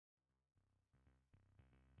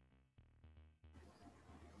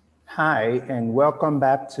Hi, and welcome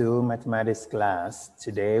back to mathematics class.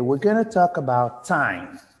 Today, we're going to talk about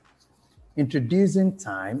time, introducing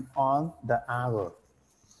time on the hour.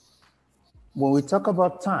 When we talk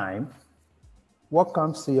about time, what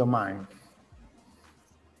comes to your mind?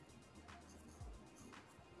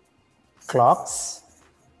 Clocks,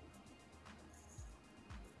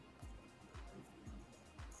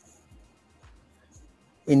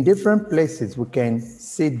 in different places, we can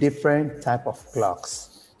see different type of clocks.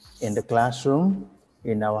 In the classroom,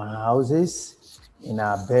 in our houses, in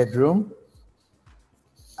our bedroom,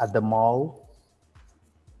 at the mall,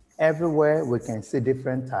 everywhere we can see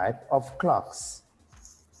different type of clocks.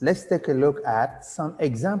 Let's take a look at some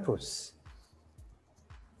examples.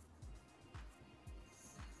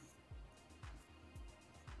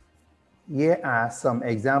 Here are some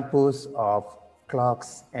examples of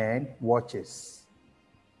clocks and watches.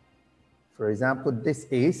 For example, this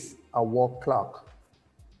is a wall clock.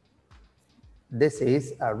 This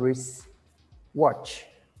is a wrist watch.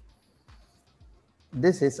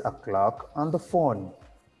 This is a clock on the phone.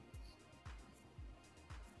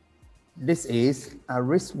 This is a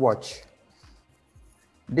wristwatch.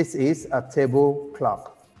 This is a table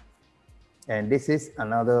clock. And this is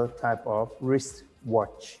another type of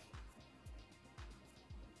wristwatch.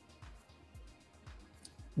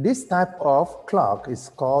 This type of clock is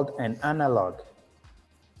called an analog.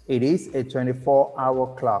 It is a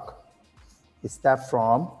 24-hour clock. It starts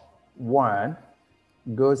from 1,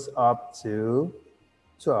 goes up to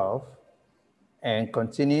 12, and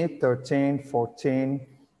continue 13, 14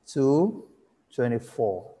 to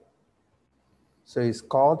 24. So it's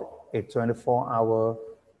called a 24-hour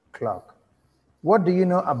clock. What do you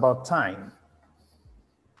know about time?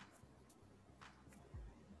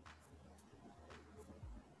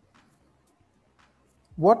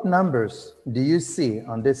 What numbers do you see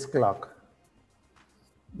on this clock?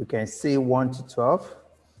 We can see 1 to 12,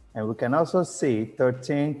 and we can also see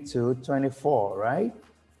 13 to 24, right?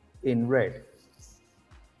 In red.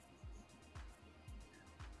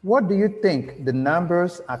 What do you think the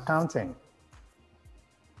numbers are counting?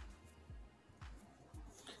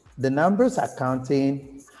 The numbers are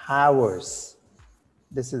counting hours.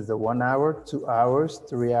 This is the 1 hour, 2 hours,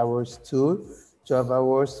 3 hours, 2, 12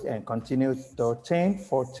 hours, and continue 13,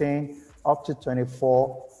 14, up to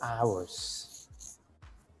 24 hours.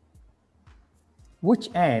 Which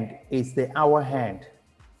hand is the hour hand?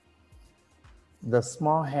 The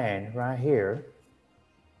small hand right here.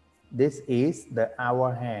 This is the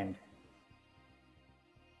hour hand.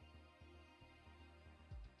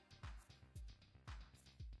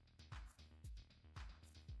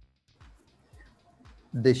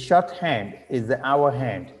 The short hand is the hour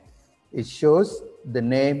hand. It shows the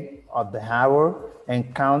name of the hour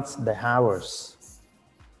and counts the hours.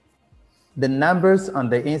 The numbers on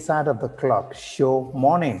the inside of the clock show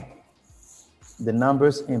morning. The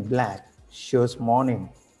numbers in black shows morning,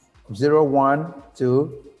 0, 1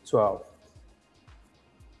 to 12.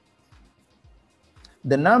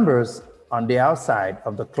 The numbers on the outside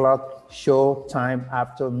of the clock show time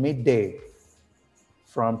after midday,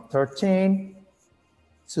 from 13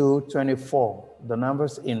 to 24. The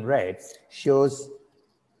numbers in red shows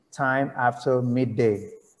time after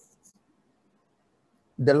midday.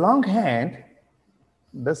 The long hand,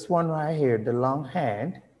 this one right here, the long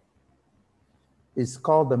hand, is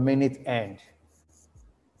called the minute hand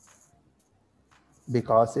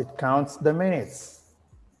because it counts the minutes.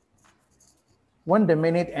 When the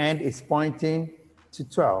minute hand is pointing to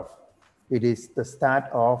 12, it is the start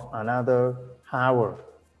of another hour.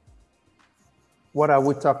 What are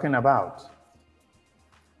we talking about?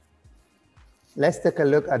 Let's take a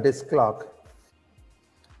look at this clock.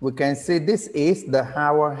 We can see this is the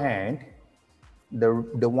hour hand. The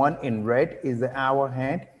one in red is the hour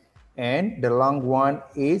hand, and the long one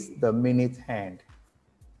is the minute hand.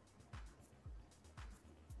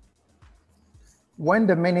 When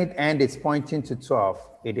the minute hand is pointing to 12,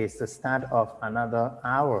 it is the start of another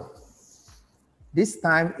hour. This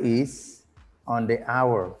time is on the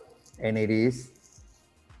hour, and it is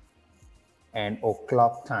an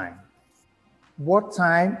o'clock time. What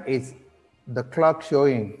time is the clock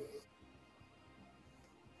showing?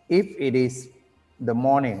 If it is the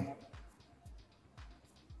morning,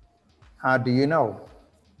 how do you know?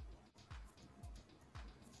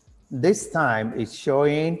 This time is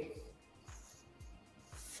showing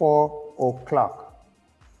 4 o'clock.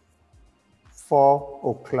 4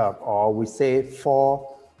 o'clock, or we say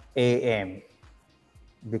 4 a.m.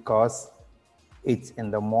 because it's in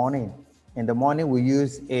the morning. In the morning, we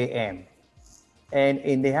use a.m. And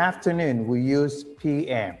in the afternoon, we use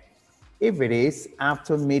p.m. If it is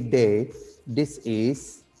after midday, this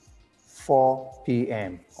is 4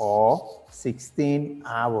 p.m. or 16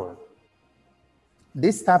 hours.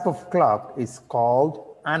 This type of clock is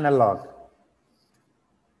called analog.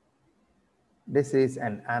 This is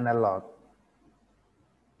an analog.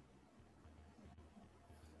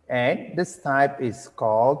 And this type is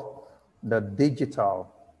called the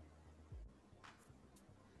digital.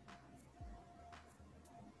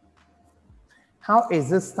 How is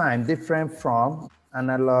this time different from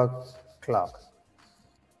analog clock?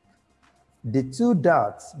 The two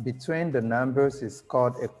dots between the numbers is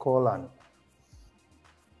called a colon.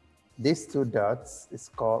 These two dots is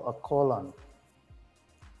called a colon.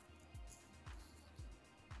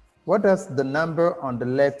 What does the number on the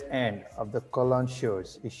left end of the colon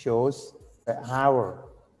shows? It shows the hour.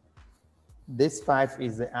 This 5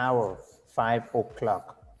 is the hour, 5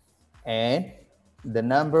 o'clock. And the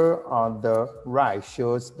number on the right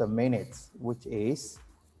shows the minutes, which is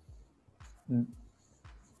 5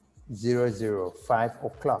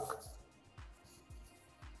 o'clock.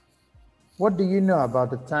 What do you know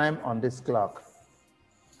about the time on this clock?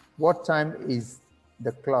 What time is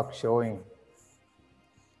the clock showing?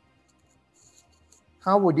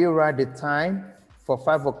 How would you write the time for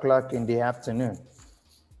 5 o'clock in the afternoon?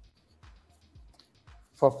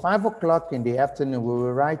 For 5 o'clock in the afternoon, we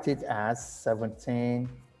will write it as 17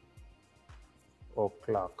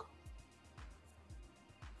 o'clock.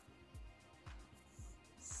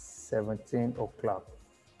 17 o'clock.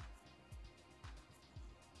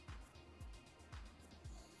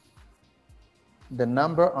 The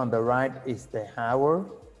number on the right is the hour.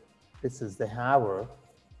 This is the hour.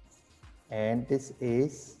 And this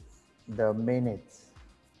is the minutes.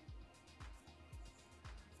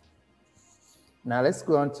 Now let's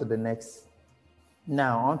go on to the next.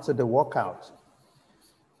 Now on to the workout.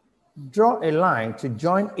 Draw a line to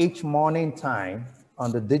join each morning time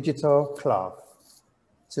on the digital clock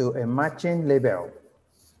to a matching label.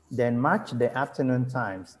 Then match the afternoon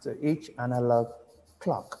times to each analog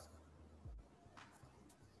clock.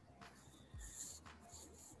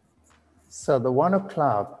 So the 1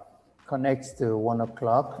 o'clock connects to 1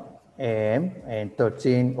 o'clock a.m. and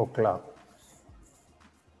 13 o'clock.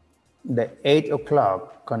 The 8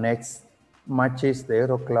 o'clock matches the 8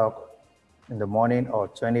 o'clock in the morning or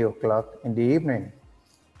 20 o'clock in the evening.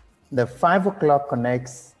 The 5 o'clock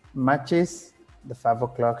matches the 5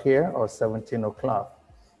 o'clock here or 17 o'clock.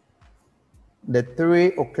 The 3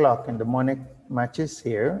 o'clock in the morning matches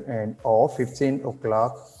here and or 15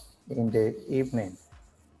 o'clock in the evening,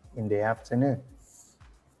 in the afternoon.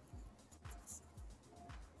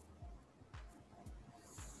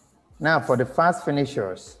 Now for the fast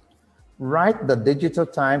finishers, write the digital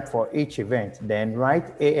time for each event, then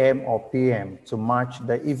write AM or PM to match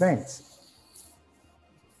the events.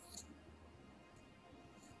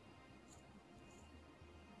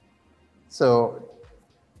 So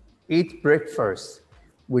eat breakfast.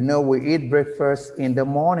 We know we eat breakfast in the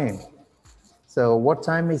morning. So what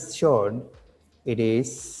time is shown? It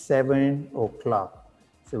is 7 o'clock.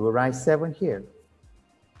 So we write 7 here.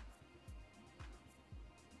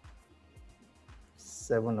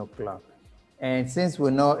 7 o'clock. And since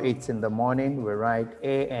we know it's in the morning, we write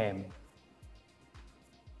AM.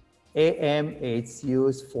 AM is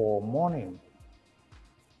used for morning.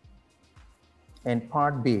 And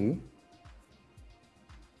part B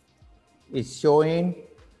is showing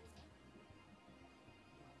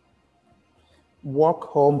walk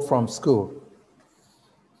home from school.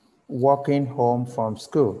 Walking home from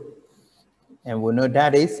school. And we know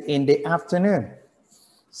that is in the afternoon.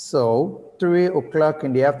 So 3 o'clock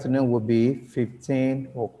in the afternoon will be 15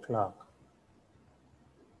 o'clock.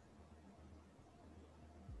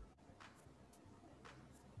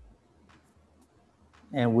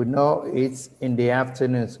 And we know it's in the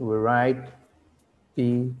afternoon, so we write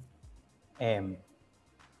PM.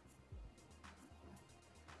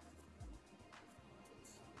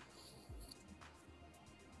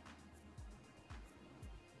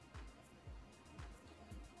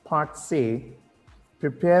 Part C,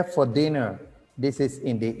 prepare for dinner. This is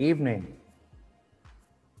in the evening.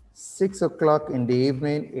 6 o'clock in the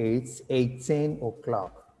evening is 18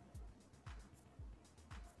 o'clock.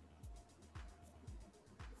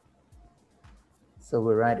 So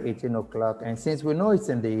we write 18 o'clock. And since we know it's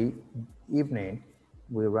in the evening,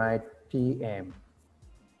 we write PM.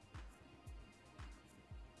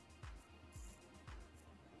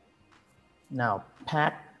 Now,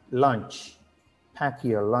 pack lunch. Pack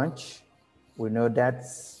your lunch. We know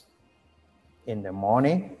that's in the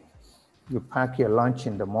morning. You pack your lunch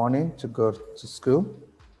in the morning to go to school.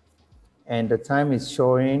 And the time is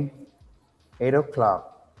showing 8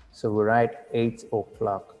 o'clock. So we write 8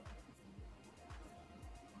 o'clock.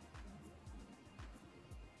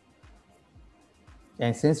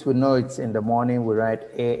 And since we know it's in the morning, we write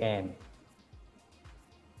AM.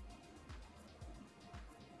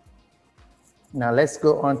 Now let's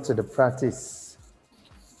go on to the practice.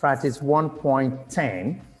 Practice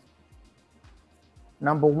 1.10.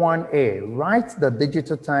 Number 1A, write the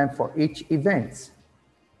digital time for each event.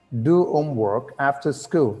 Do homework after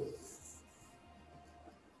school.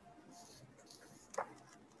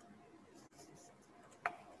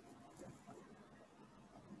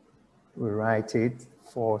 We write it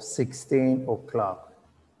for 16 o'clock.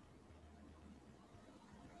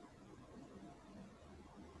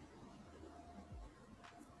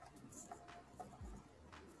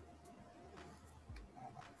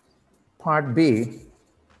 Part B,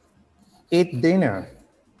 eat dinner.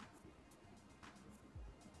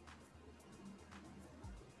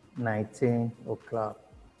 19 o'clock.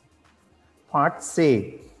 Part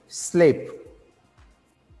C, sleep.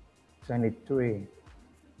 23.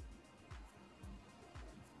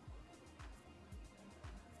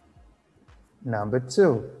 Number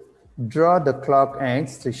 2, draw the clock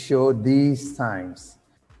ends to show these times.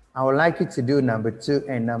 I would like you to do number 2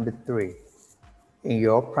 and number 3 in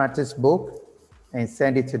your practice book and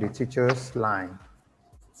send it to the teacher's line.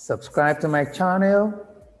 Subscribe to my channel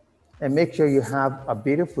and make sure you have a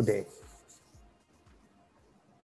beautiful day.